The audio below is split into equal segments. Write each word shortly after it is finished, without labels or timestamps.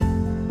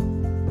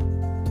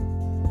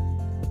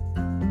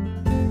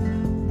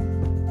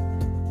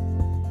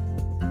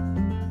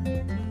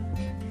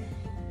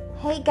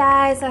Hey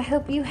guys, I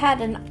hope you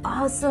had an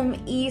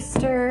awesome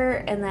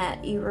Easter and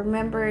that you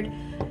remembered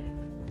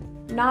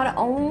not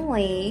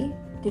only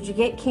did you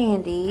get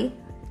candy,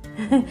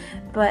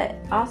 but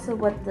also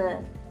what the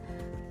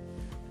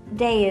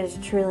day is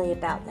truly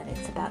about, that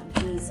it's about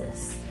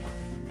Jesus.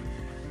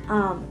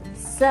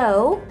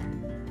 So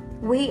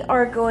we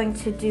are going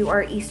to do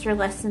our Easter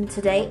lesson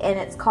today, and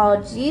it's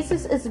called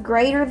Jesus is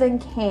Greater Than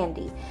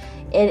Candy.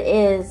 It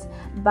is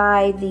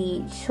by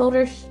the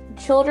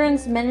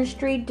Children's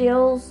Ministry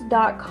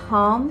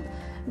Deals.com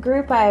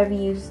group. I have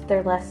used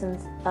their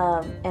lessons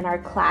in our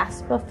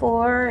class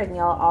before, and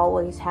y'all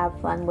always have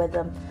fun with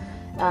them.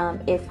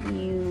 If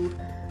you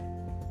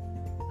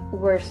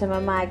were some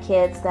of my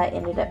kids that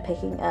ended up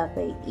picking up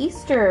a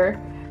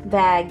Easter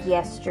bag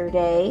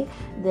yesterday,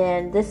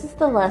 then this is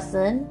the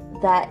lesson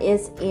that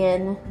is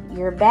in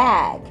your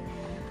bag.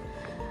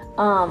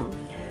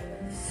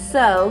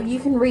 So you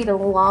can read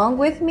along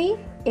with me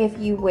if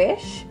you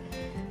wish.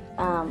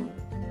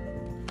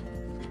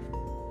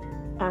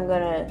 I'm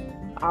going to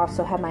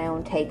also have my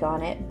own take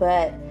on it,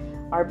 but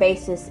our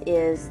basis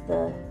is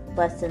the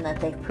lesson that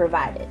they've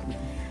provided.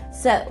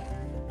 So,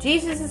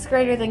 Jesus is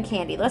greater than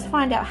candy. Let's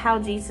find out how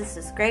Jesus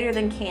is greater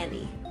than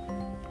candy.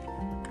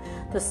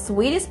 The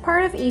sweetest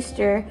part of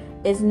Easter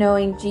is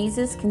knowing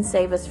Jesus can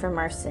save us from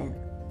our sin.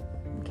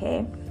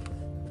 Okay?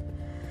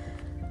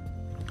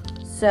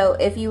 So,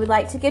 if you would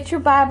like to get your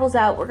Bibles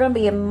out, we're going to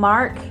be in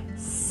Mark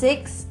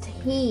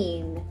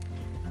 16,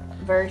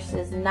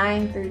 verses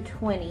 9 through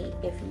 20,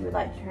 if you would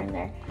like to turn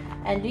there.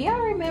 And do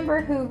y'all remember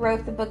who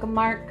wrote the book of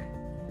Mark?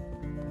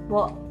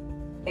 Well,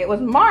 it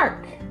was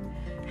Mark.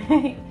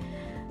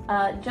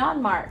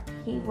 John Mark.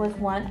 He was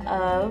one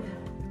of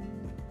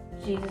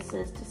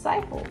Jesus'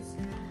 disciples.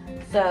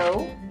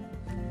 So,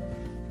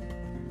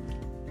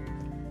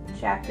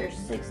 chapter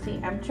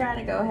 16. I'm trying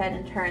to go ahead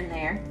and turn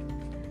there,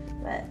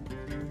 but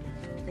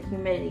the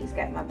humidity's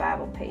got my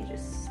Bible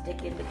pages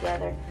sticking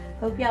together.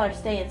 Hope y'all are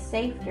staying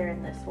safe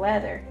during this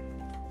weather.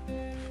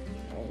 It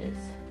is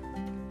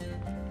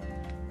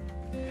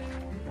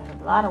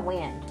got a lot of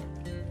wind.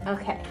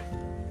 Okay.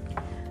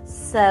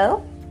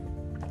 So,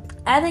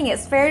 I think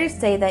it's fair to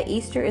say that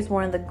Easter is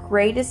one of the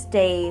greatest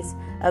days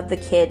of the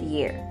kid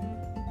year.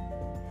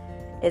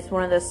 It's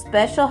one of those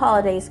special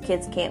holidays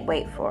kids can't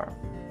wait for.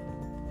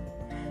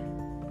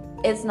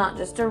 It's not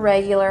just a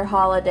regular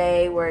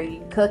holiday where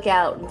you cook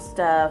out and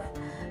stuff,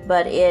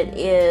 but it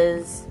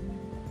is,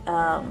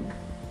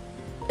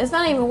 it's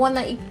not even one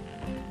that you,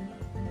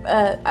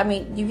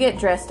 you get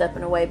dressed up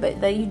in a way, but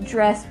that you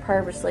dress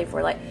purposely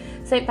for. Like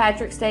St.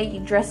 Patrick's Day, you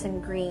dress in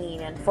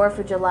green, and 4th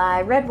of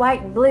July, red,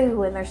 white, and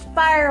blue, and there's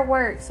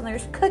fireworks, and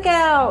there's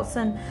cookouts,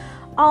 and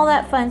all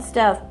that fun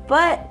stuff.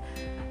 But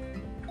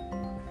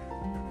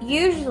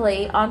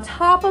usually, on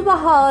top of the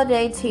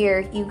holiday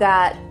tier, you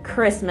got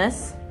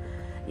Christmas,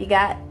 you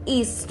got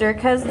Easter,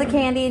 because of the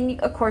candy, and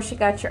of course, you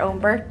got your own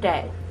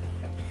birthday.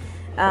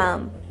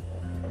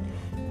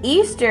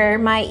 Easter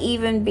might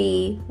even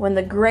be one of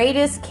the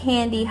greatest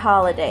candy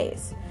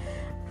holidays.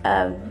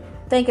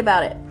 Think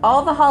about it.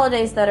 All the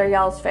holidays that are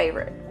y'all's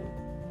favorite.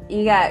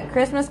 You got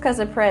Christmas because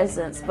of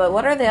presents, but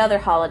what are the other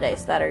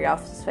holidays that are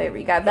y'all's favorite?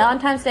 You got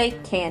Valentine's Day,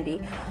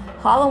 candy.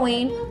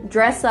 Halloween,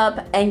 dress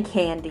up and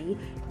candy.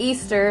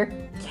 Easter,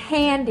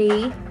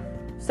 candy.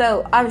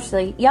 So,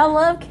 obviously, y'all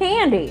love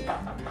candy.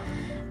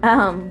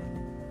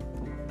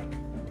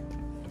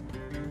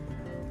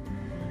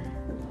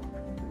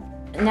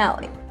 Now,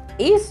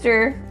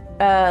 Easter,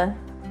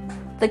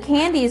 the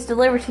candy is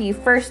delivered to you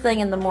first thing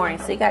in the morning,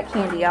 so you got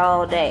candy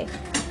all day.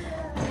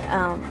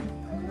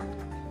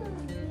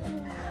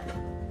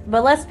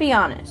 But let's be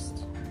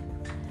honest.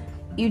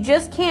 You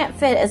just can't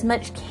fit as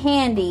much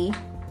candy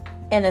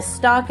in a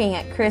stocking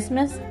at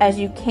Christmas as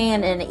you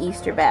can in an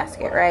Easter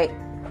basket, right?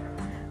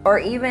 Or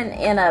even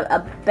in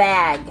a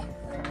bag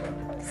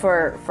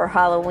for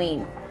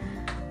Halloween.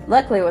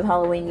 Luckily with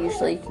Halloween,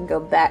 usually you can go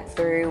back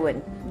through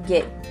and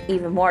get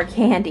even more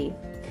candy.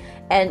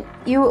 And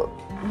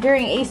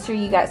during Easter,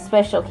 you got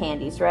special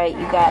candies, right?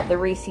 You got the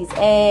Reese's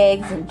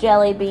eggs and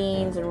jelly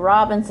beans and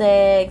Robin's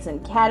eggs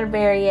and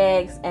Cadbury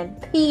eggs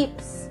and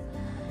Peeps.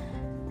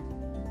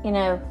 You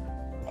know,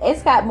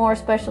 it's got more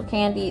special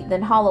candy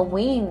than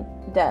Halloween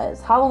does.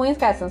 Halloween's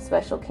got some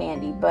special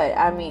candy, but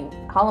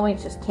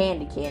Halloween's just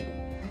candy.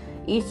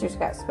 Easter's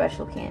got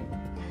special candy.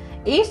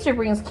 Easter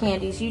brings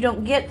candies you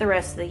don't get the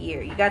rest of the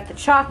year. You got the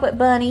chocolate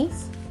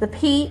bunnies, the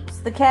Peeps,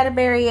 the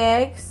Cadbury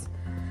eggs.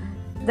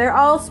 They're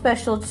all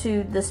special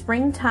to the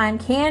springtime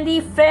candy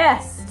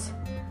fest.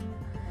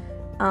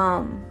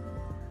 And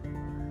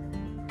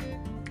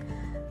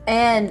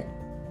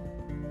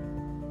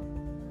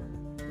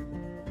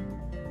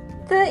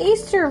the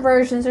Easter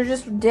versions are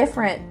just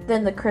different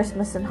than the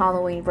Christmas and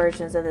Halloween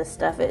versions of this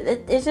stuff.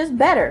 It's just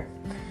better.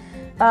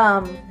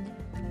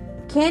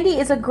 Candy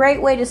is a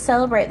great way to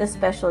celebrate this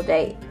special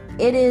day.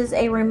 It is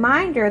a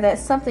reminder that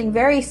something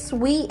very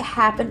sweet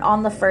happened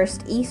on the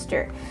first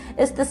Easter.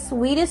 It's the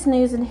sweetest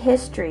news in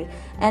history,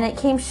 and it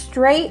came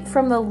straight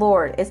from the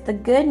Lord. It's the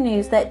good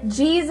news that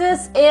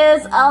Jesus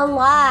is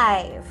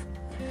alive.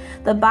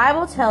 The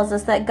Bible tells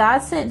us that God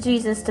sent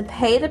Jesus to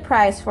pay the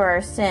price for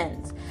our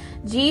sins.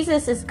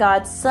 Jesus is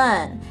God's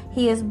Son.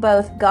 He is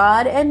both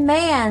God and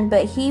man,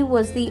 but he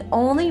was the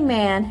only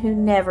man who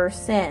never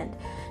sinned.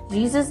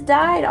 Jesus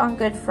died on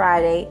Good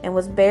Friday and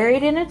was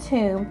buried in a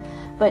tomb,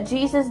 but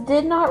Jesus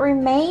did not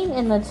remain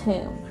in the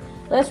tomb.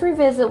 Let's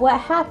revisit what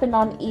happened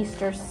on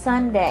Easter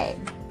Sunday.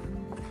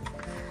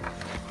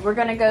 We're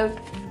going to go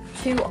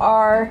to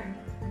our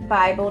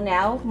Bible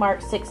now,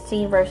 Mark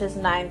 16, verses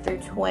 9 through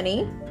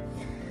 20.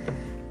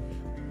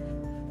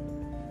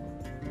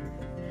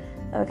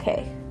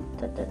 Okay.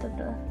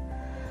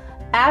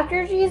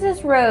 After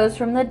Jesus rose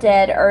from the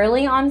dead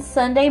early on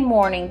Sunday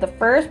morning, the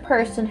first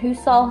person who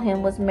saw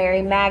him was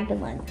Mary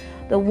Magdalene,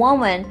 the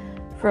woman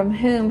from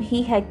whom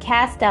he had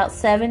cast out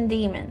 7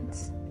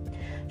 demons.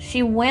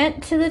 She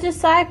went to the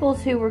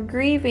disciples who were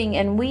grieving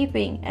and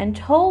weeping and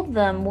told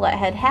them what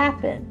had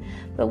happened.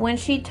 But when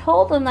she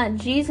told them that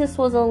Jesus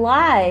was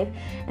alive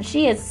and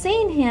she had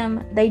seen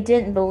him, they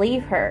didn't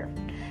believe her.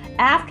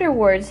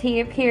 Afterwards, he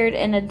appeared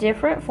in a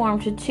different form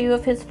to 2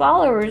 of his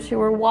followers who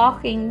were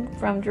walking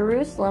from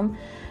Jerusalem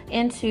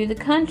into the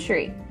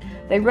country.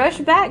 They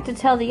rushed back to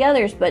tell the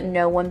others, but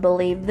no one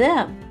believed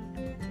them.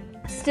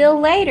 Still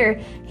later,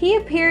 he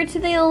appeared to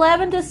the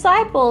 11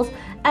 disciples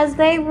as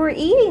they were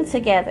eating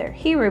together.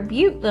 He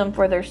rebuked them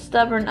for their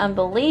stubborn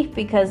unbelief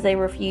because they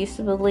refused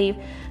to believe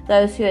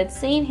those who had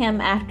seen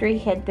him after he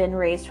had been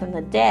raised from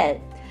the dead.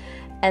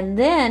 And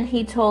then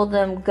he told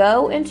them,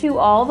 "Go into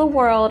all the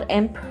world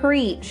and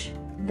preach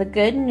the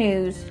good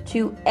news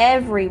to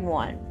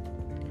everyone.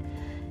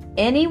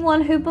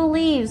 Anyone who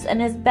believes and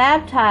is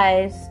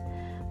baptized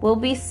will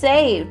be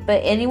saved,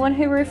 but anyone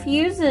who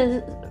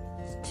refuses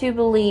to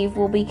believe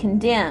will be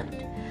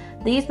condemned.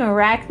 These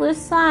miraculous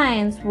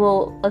signs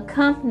will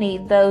accompany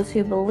those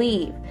who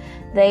believe.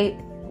 They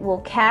will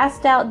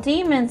cast out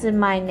demons in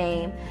my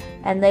name,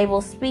 and they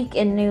will speak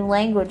in new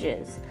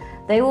languages.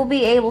 They will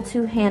be able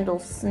to handle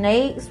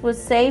snakes with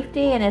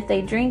safety, and if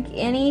they drink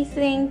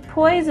anything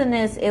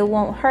poisonous, it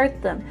won't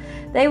hurt them.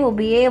 They will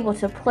be able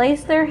to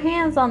place their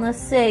hands on the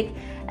sick,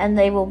 and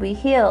they will be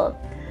healed."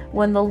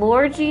 When the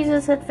Lord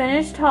Jesus had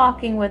finished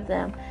talking with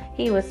them,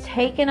 he was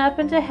taken up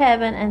into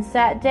heaven and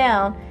sat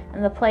down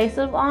in the place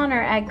of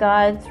honor at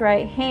God's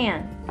right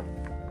hand.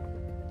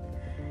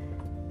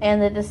 And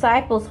the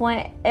disciples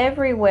went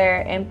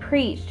everywhere and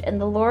preached,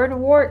 and the Lord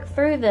worked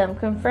through them,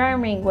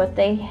 confirming what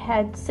they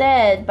had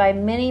said by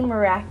many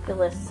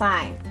miraculous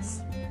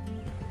signs.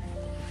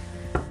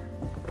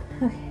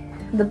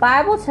 The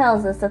Bible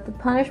tells us that the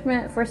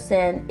punishment for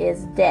sin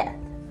is death,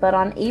 but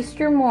on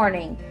Easter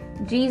morning,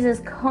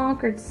 Jesus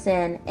conquered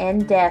sin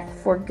and death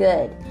for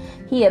good.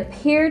 He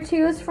appeared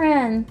to his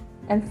friend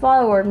and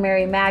follower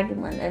Mary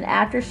Magdalene, and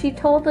after she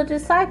told the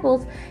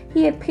disciples,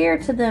 he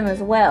appeared to them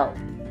as well.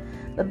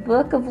 The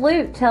book of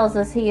Luke tells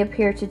us he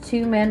appeared to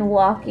 2 men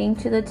walking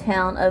to the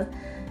town of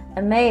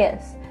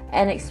Emmaus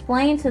and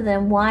explained to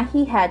them why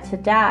he had to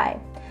die.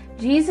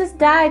 Jesus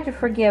died to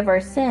forgive our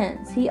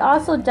sins. He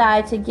also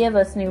died to give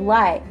us new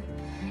life.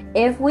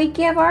 If we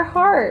give our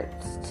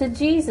hearts to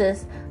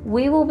Jesus,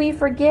 we will be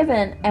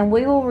forgiven and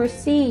we will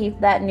receive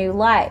that new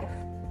life.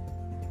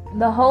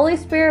 The Holy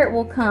Spirit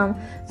will come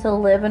to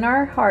live in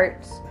our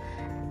hearts.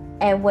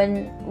 And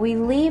when we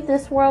leave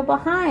this world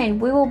behind,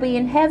 we will be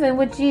in heaven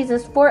with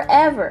Jesus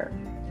forever.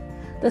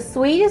 The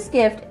sweetest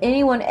gift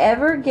anyone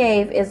ever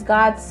gave is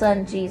God's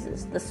Son,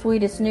 Jesus. The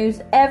sweetest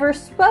news ever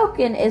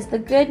spoken is the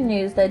good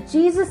news that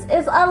Jesus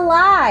is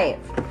alive.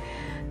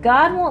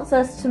 God wants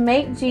us to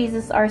make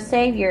Jesus our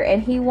Savior,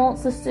 and He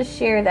wants us to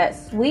share that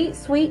sweet,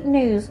 sweet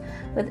news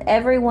with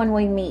everyone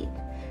we meet.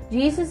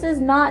 Jesus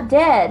is not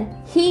dead.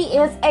 He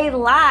is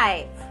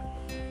alive.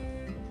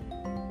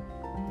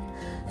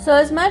 So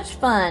as much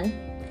fun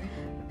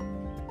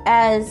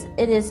as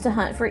it is to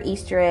hunt for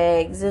Easter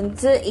eggs and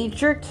to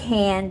eat your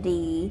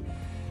candy,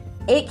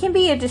 it can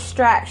be a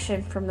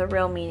distraction from the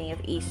real meaning of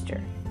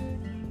Easter.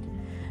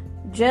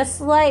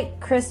 Just like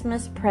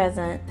Christmas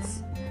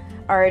presents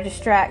are a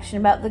distraction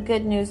about the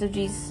good news of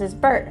Jesus'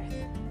 birth,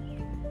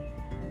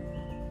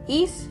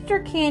 Easter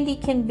candy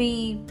can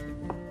be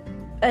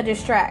a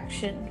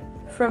distraction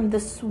from the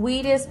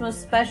sweetest,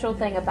 most special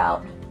thing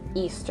about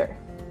Easter.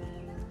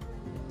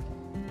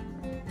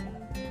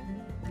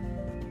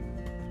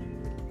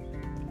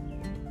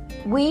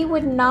 We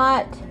would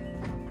not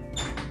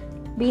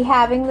be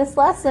having this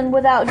lesson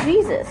without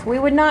Jesus. We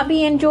would not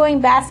be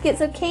enjoying baskets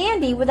of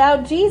candy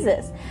without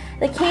Jesus.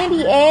 The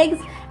candy eggs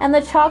and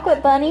the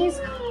chocolate bunnies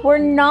were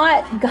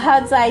not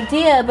God's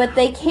idea, but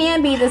they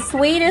can be the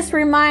sweetest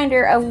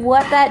reminder of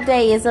what that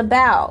day is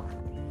about.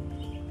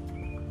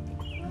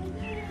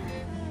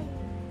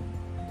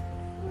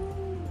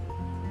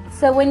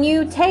 So when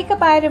you take a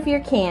bite of your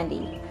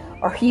candy,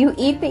 or you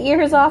eat the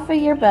ears off of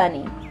your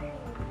bunny,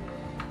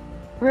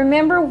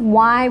 remember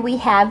why we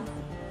have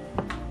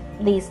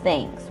these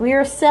things. We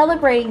are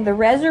celebrating the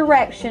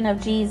resurrection of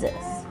Jesus.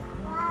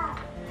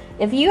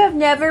 If you have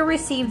never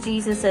received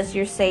Jesus as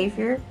your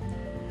Savior,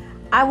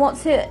 I want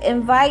to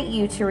invite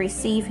you to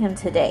receive Him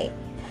today.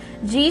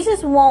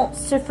 Jesus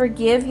wants to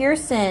forgive your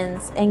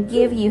sins and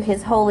give you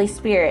His Holy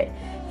Spirit.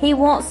 He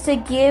wants to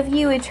give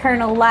you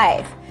eternal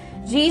life.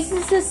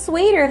 Jesus is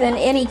sweeter than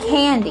any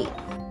candy.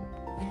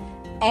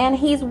 And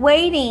He's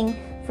waiting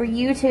for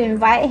you to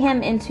invite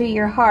Him into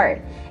your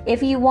heart.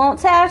 If you want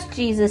to ask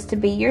Jesus to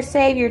be your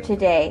Savior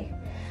today,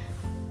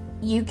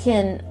 you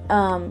can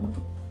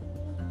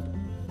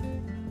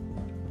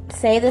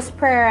say this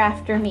prayer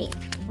after me,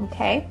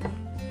 okay?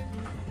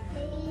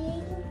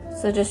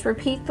 So just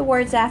repeat the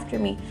words after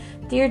me.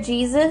 Dear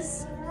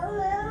Jesus,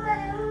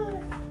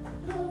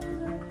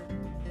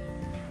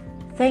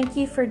 thank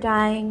you for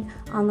dying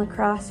on the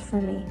cross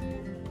for me.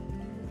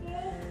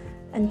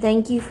 And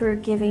thank you for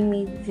giving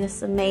me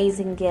this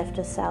amazing gift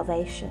of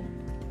salvation.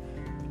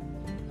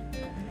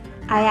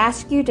 I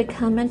ask you to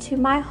come into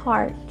my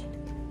heart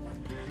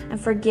and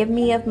forgive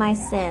me of my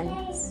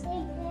sins.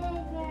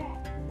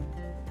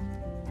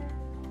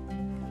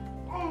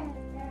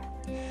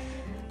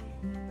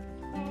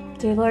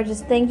 Dear Lord,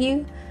 just thank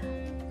you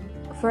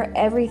for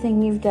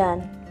everything you've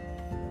done.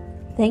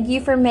 Thank you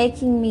for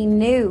making me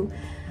new.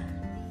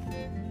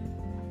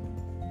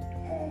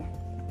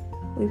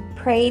 We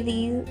pray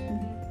these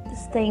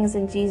things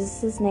in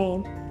Jesus'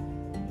 name.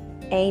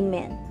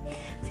 Amen.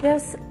 See,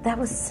 that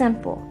was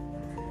simple.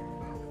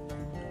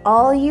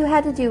 All you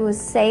had to do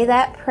was say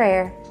that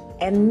prayer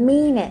and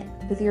mean it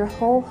with your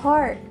whole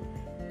heart.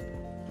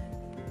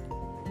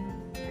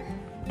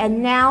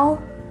 And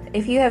now,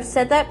 if you have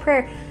said that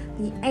prayer,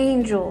 the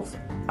angels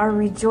are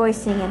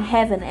rejoicing in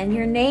heaven, and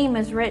your name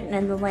is written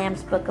in the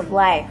Lamb's Book of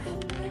Life.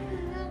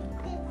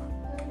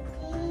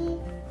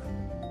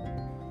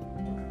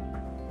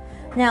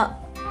 Now,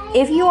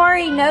 if you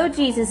already know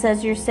Jesus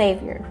as your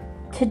Savior,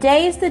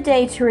 today is the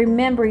day to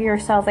remember your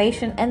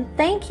salvation and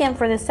thank Him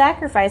for the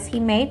sacrifice He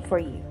made for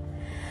you.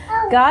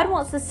 God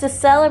wants us to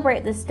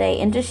celebrate this day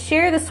and to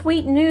share the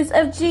sweet news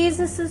of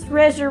Jesus'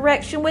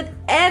 resurrection with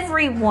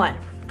everyone.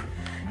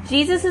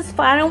 Jesus'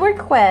 final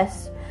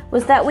request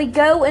was that we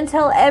go and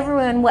tell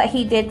everyone what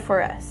He did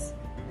for us,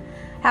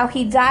 how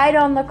He died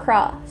on the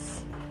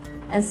cross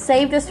and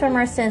saved us from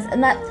our sins,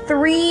 and that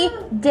 3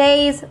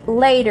 days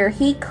later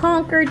He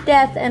conquered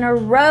death and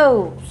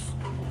arose.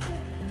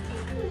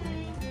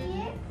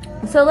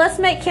 So let's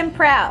make Him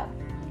proud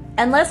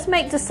and let's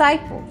make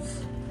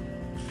disciples.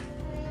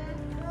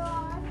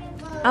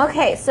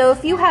 Okay, so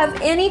if you have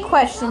any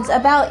questions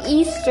about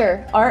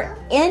Easter or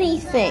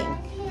anything,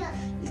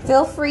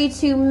 feel free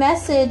to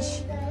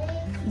message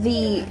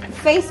the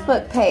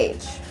Facebook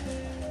page.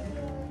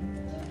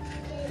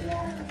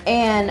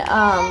 And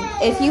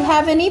if you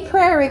have any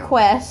prayer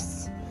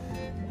requests,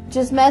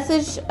 just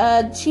message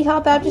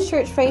Chehab Baptist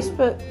Church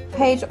Facebook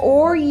page,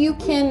 or you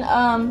can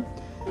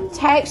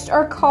text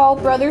or call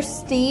Brother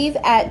Steve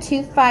at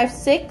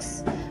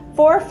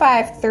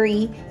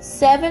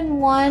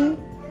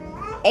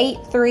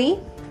 256-453-7183.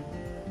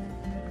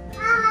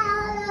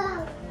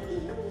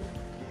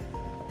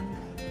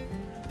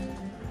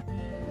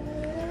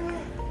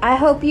 I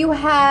hope you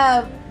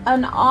have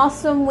an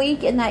awesome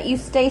week and that you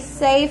stay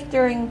safe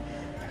during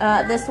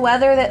this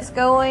weather that's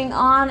going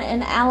on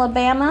in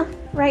Alabama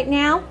right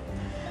now.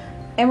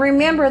 And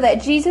remember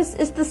that Jesus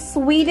is the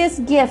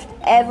sweetest gift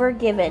ever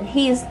given.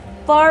 He is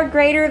far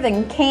greater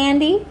than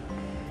candy.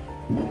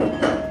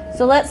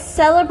 So let's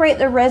celebrate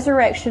the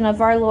resurrection of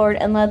our Lord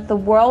and let the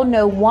world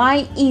know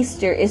why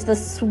Easter is the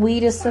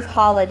sweetest of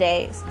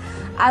holidays.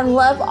 I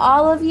love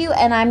all of you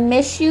and I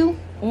miss you.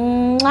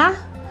 Mwah.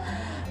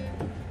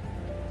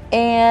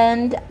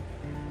 And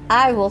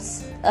I will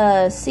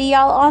see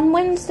y'all on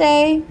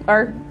Wednesday,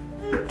 or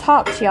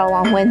talk to y'all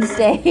on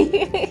Wednesday.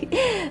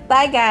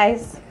 Bye,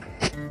 guys.